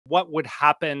what would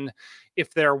happen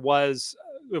if there was,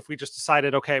 if we just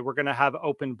decided, okay, we're going to have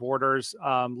open borders.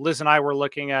 Liz and I were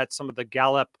looking at some of the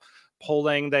Gallup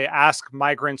polling. They ask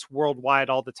migrants worldwide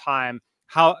all the time,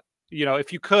 how, you know,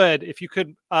 if you could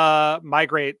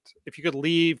migrate, if you could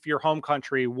leave your home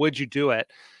country, would you do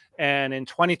it? And in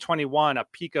 2021, a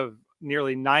peak of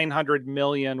nearly 900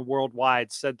 million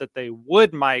worldwide said that they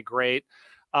would migrate.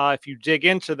 If you dig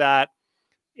into that,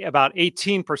 about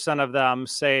 18% of them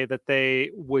say that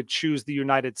they would choose the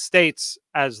United States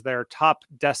as their top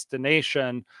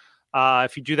destination.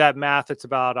 If you do that math, it's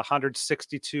about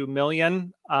 162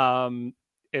 million.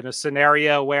 In a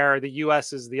scenario where the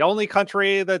US is the only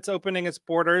country that's opening its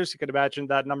borders, you could imagine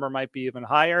that number might be even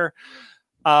higher.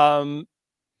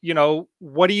 You know,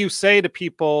 what do you say to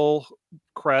people,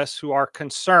 Chris, who are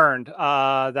concerned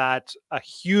that a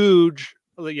huge,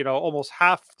 you know, almost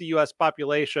half the US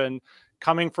population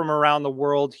coming from around the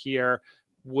world here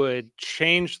would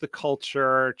change the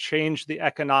culture, change the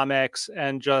economics,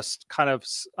 and just kind of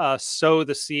sow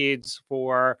the seeds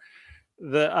for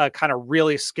the kind of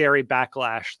really scary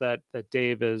backlash that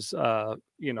Dave is,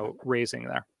 you know, raising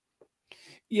there?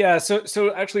 Yeah.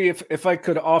 So actually, if I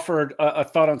could offer a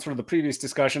thought on sort of the previous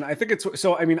discussion, I think it's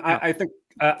so. I mean, yeah. I think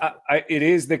it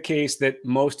is the case that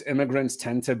most immigrants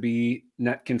tend to be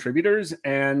net contributors,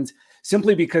 and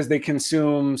simply because they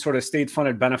consume sort of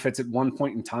state-funded benefits at one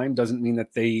point in time doesn't mean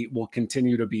that they will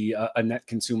continue to be a net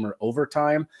consumer over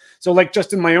time. So, like,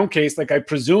 just in my own case, like, I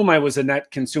presume I was a net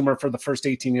consumer for the first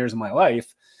 18 years of my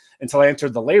life, until I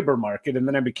entered the labor market, and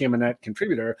then I became a net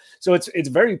contributor. So it's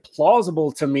very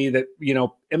plausible to me that, you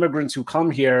know, immigrants who come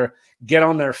here, get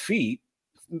on their feet,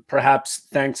 perhaps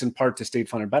thanks in part to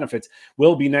state-funded benefits,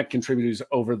 will be net contributors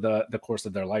over the course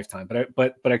of their lifetime.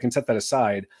 But I can set that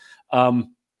aside.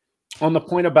 On the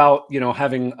point about, you know,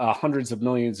 having hundreds of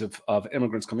millions of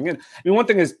immigrants coming in, I mean, one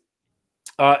thing is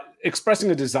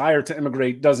expressing a desire to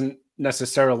immigrate doesn't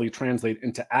necessarily translate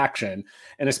into action,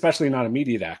 and especially not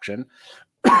immediate action.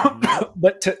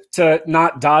 But to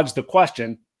not dodge the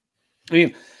question, I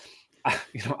mean,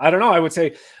 you know, I don't know. I would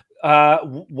say,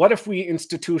 what if we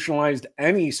institutionalized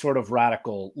any sort of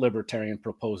radical libertarian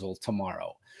proposal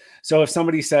tomorrow? So if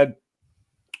somebody said,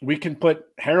 we can put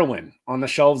heroin on the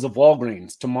shelves of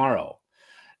Walgreens tomorrow,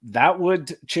 that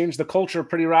would change the culture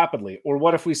pretty rapidly. Or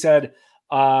what if we said,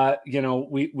 you know,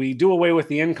 we do away with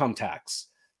the income tax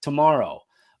tomorrow?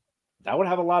 That would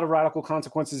have a lot of radical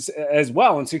consequences as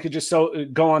well. And so you could just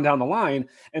go on down the line.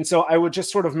 And so I would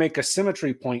just sort of make a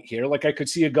symmetry point here. Like, I could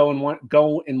see it go in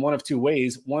one of two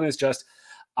ways. One is just,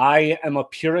 I am a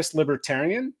purist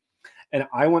libertarian, and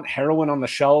I want heroin on the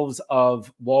shelves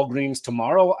of Walgreens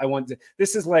tomorrow.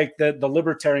 This is like the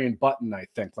libertarian button, I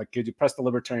think. Like, could you press the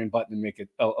libertarian button and make it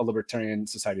a libertarian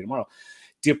society tomorrow?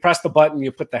 Do you press the button,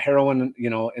 you put the heroin, you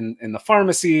know, in the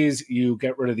pharmacies, you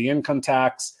get rid of the income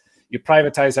tax, you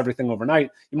privatize everything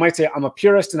overnight? You might say, I'm a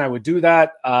purist and I would do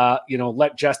that. You know,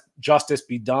 let justice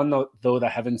be done, though the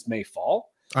heavens may fall.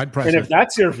 I'd press and it. If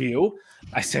that's your view,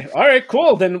 I say, all right,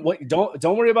 cool. Then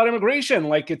don't worry about immigration.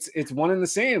 Like, it's one and the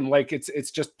same. Like,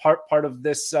 it's just part of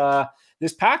this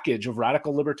this package of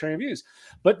radical libertarian views.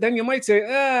 But then you might say,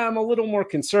 I'm a little more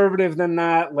conservative than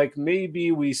that. Like,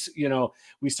 maybe we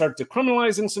start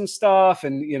decriminalizing some stuff,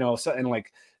 and, you know, and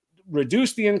like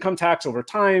reduce the income tax over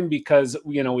time, because,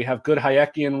 you know, we have good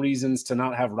Hayekian reasons to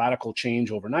not have radical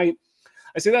change overnight.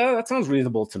 I say that sounds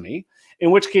reasonable to me.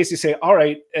 In which case you say, all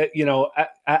right, you know,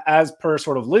 as per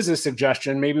sort of Liz's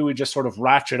suggestion, maybe we just sort of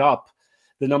ratchet up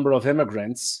the number of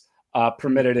immigrants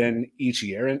permitted in each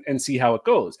year and see how it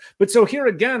goes. But so here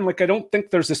again, like, I don't think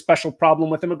there's a special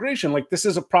problem with immigration. Like, this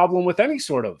is a problem with any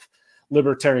sort of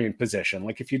libertarian position.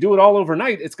 Like, if you do it all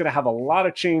overnight, it's going to have a lot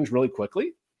of change really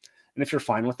quickly. And if you're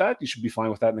fine with that, you should be fine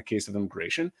with that in the case of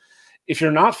immigration. If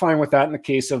you're not fine with that in the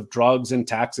case of drugs and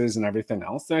taxes and everything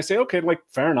else, then I say, okay, like,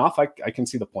 fair enough. I can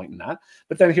see the point in that.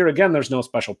 But then here again, there's no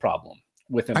special problem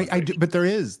with immigration. I do, but there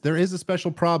is a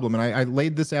special problem. And I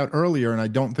laid this out earlier, and I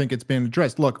don't think it's been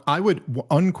addressed. Look, I would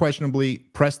unquestionably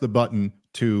press the button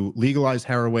to legalize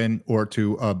heroin or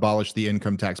to abolish the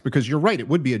income tax, because you're right, it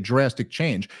would be a drastic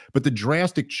change, but the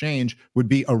drastic change would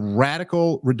be a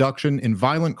radical reduction in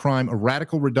violent crime, a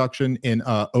radical reduction in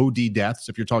OD deaths,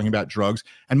 if you're talking about drugs.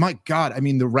 And my God, I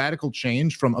mean, the radical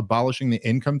change from abolishing the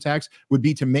income tax would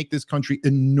be to make this country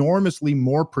enormously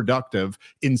more productive,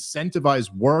 incentivize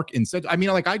work, I mean,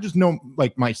 like, I just know,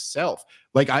 like, myself,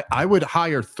 like, I would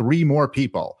hire 3 more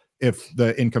people if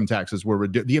the income taxes were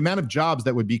reduced. The amount of jobs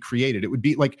that would be created, it would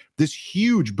be like this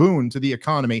huge boon to the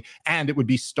economy, and it would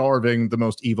be starving the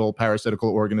most evil parasitical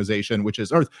organization, which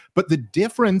is Earth. But the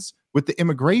difference with the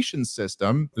immigration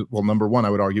system, well, number one,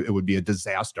 I would argue it would be a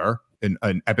disaster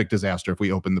an epic disaster if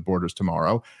we open the borders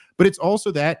tomorrow. But it's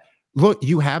also that, look,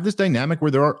 you have this dynamic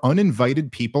where there are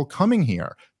uninvited people coming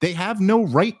here. They have no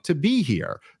right to be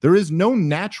here. There is no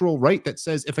natural right that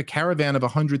says if a caravan of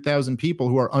 100,000 people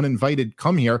who are uninvited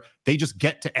come here, they just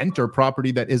get to enter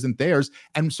property that isn't theirs.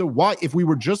 And so why, if we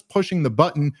were just pushing the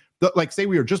button, like say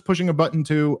we were just pushing a button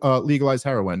to legalize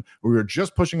heroin, or we were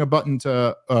just pushing a button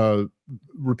to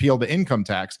repeal the income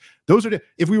tax,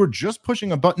 if we were just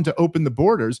pushing a button to open the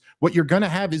borders, what you're going to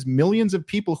have is millions of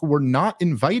people who were not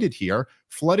invited here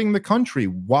flooding the country.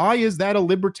 Why is that a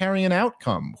libertarian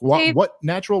outcome? What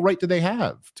natural right do they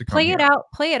have to come here?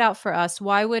 Play it out for us.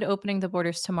 Why would opening the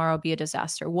borders tomorrow be a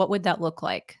disaster? What would that look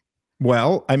like?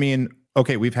 Well, I mean,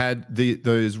 okay, we've had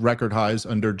those record highs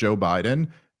under Joe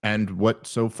Biden. And what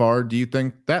so far do you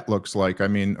think that looks like? I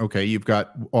mean, okay, you've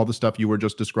got all the stuff you were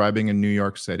just describing in New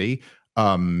York City.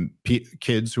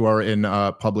 Kids who are in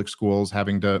public schools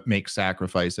having to make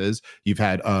sacrifices. You've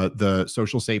had the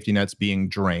social safety nets being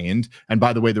drained. And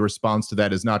by the way, the response to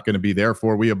that is not going to be,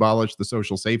 therefore, we abolish the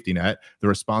social safety net. The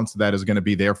response to that is going to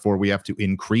be, therefore, we have to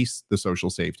increase the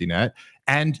social safety net.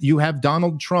 And you have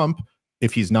Donald Trump,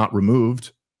 if he's not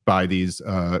removed by these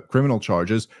criminal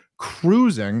charges,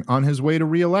 cruising on his way to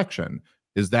re-election.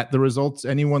 Is that the results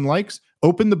anyone likes?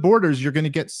 Open the borders, you're going to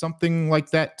get something like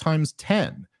that times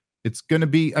 10. It's going to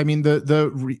be, I mean,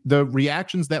 the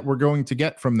reactions that we're going to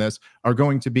get from this are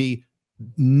going to be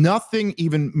nothing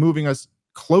even moving us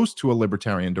close to a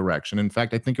libertarian direction. In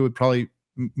fact, I think it would probably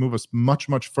move us much,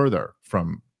 much further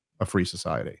from a free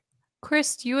society.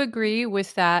 Chris, do you agree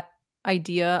with that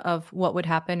idea of what would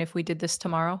happen if we did this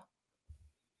tomorrow?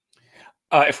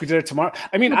 If we did it tomorrow,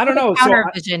 I mean, I don't know. Counter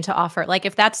vision to offer, like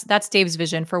if that's Dave's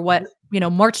vision for what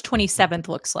March 27th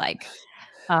looks like.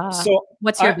 So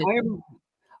what's your vision?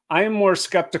 I am more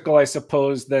skeptical, I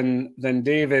suppose, than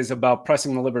Dave is about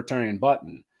pressing the libertarian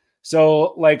button.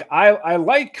 So, like, I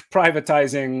like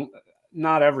privatizing,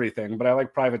 not everything, but I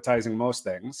like privatizing most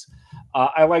things.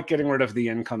 I like getting rid of the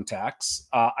income tax.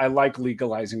 I like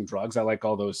legalizing drugs. I like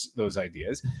all those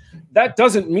ideas. That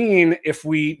doesn't mean if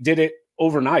we did it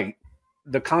overnight,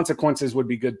 the consequences would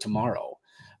be good tomorrow.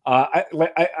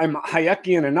 I'm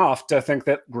Hayekian enough to think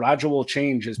that gradual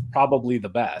change is probably the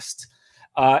best.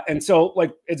 And so,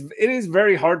 like, it is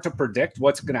very hard to predict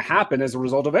what's going to happen as a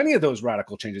result of any of those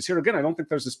radical changes. Here again, I don't think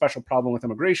there's a special problem with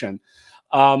immigration.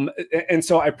 And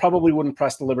so I probably wouldn't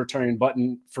press the libertarian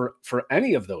button for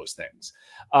any of those things.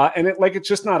 And it's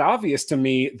just not obvious to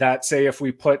me that, say, if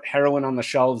we put heroin on the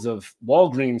shelves of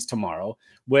Walgreens tomorrow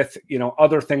with,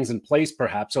 other things in place,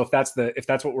 perhaps. So if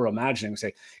that's what we're imagining,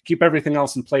 say, keep everything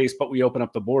else in place, but we open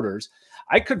up the borders,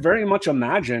 I could very much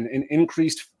imagine an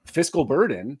increased fiscal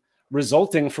burden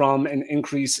resulting from an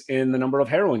increase in the number of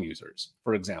heroin users,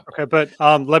 for example. Okay, but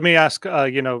let me ask, I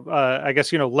guess,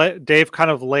 Dave kind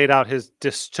of laid out his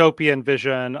dystopian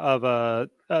vision of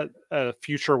a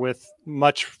future with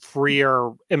much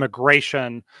freer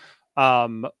immigration.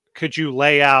 Could you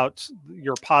lay out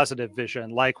your positive vision?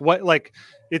 Like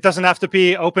it doesn't have to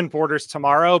be open borders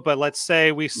tomorrow, but let's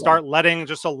say we start letting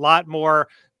just a lot more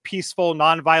peaceful,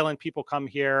 nonviolent people come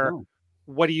here. Oh.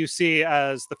 What do you see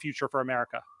as the future for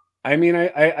America? I mean,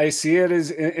 I see it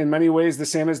as in many ways the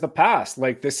same as the past.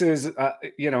 Like, this is,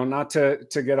 not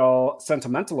to get all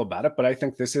sentimental about it, but I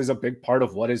think this is a big part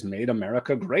of what has made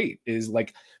America great, is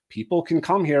like people can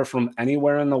come here from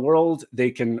anywhere in the world.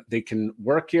 They can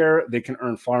work here. They can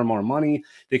earn far more money.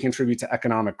 They contribute to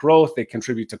economic growth. They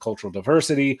contribute to cultural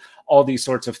diversity, all these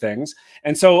sorts of things.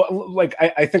 And so, like,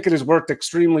 I think it has worked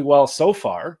extremely well so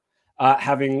far.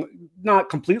 Having not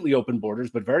completely open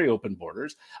borders, but very open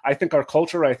borders. I think our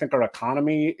culture, I think our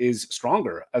economy is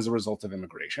stronger as a result of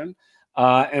immigration.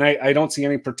 And I don't see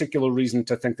any particular reason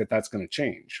to think that that's going to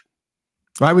change.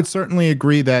 I would certainly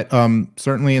agree that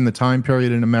certainly in the time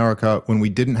period in America when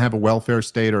we didn't have a welfare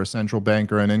state or a central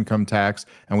bank or an income tax,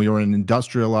 and we were an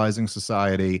industrializing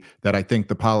society, that I think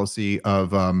the policy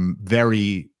of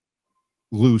very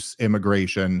loose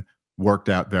immigration worked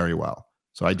out very well.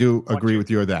 So I do agree with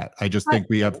you on that. I just think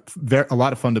we have a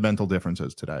lot of fundamental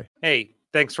differences today. Hey,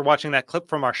 thanks for watching that clip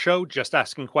from our show, Just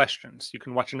Asking Questions. You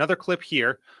can watch another clip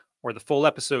here or the full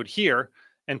episode here.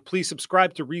 And please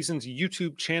subscribe to Reason's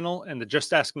YouTube channel and the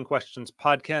Just Asking Questions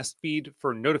podcast feed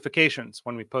for notifications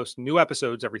when we post new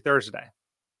episodes every Thursday.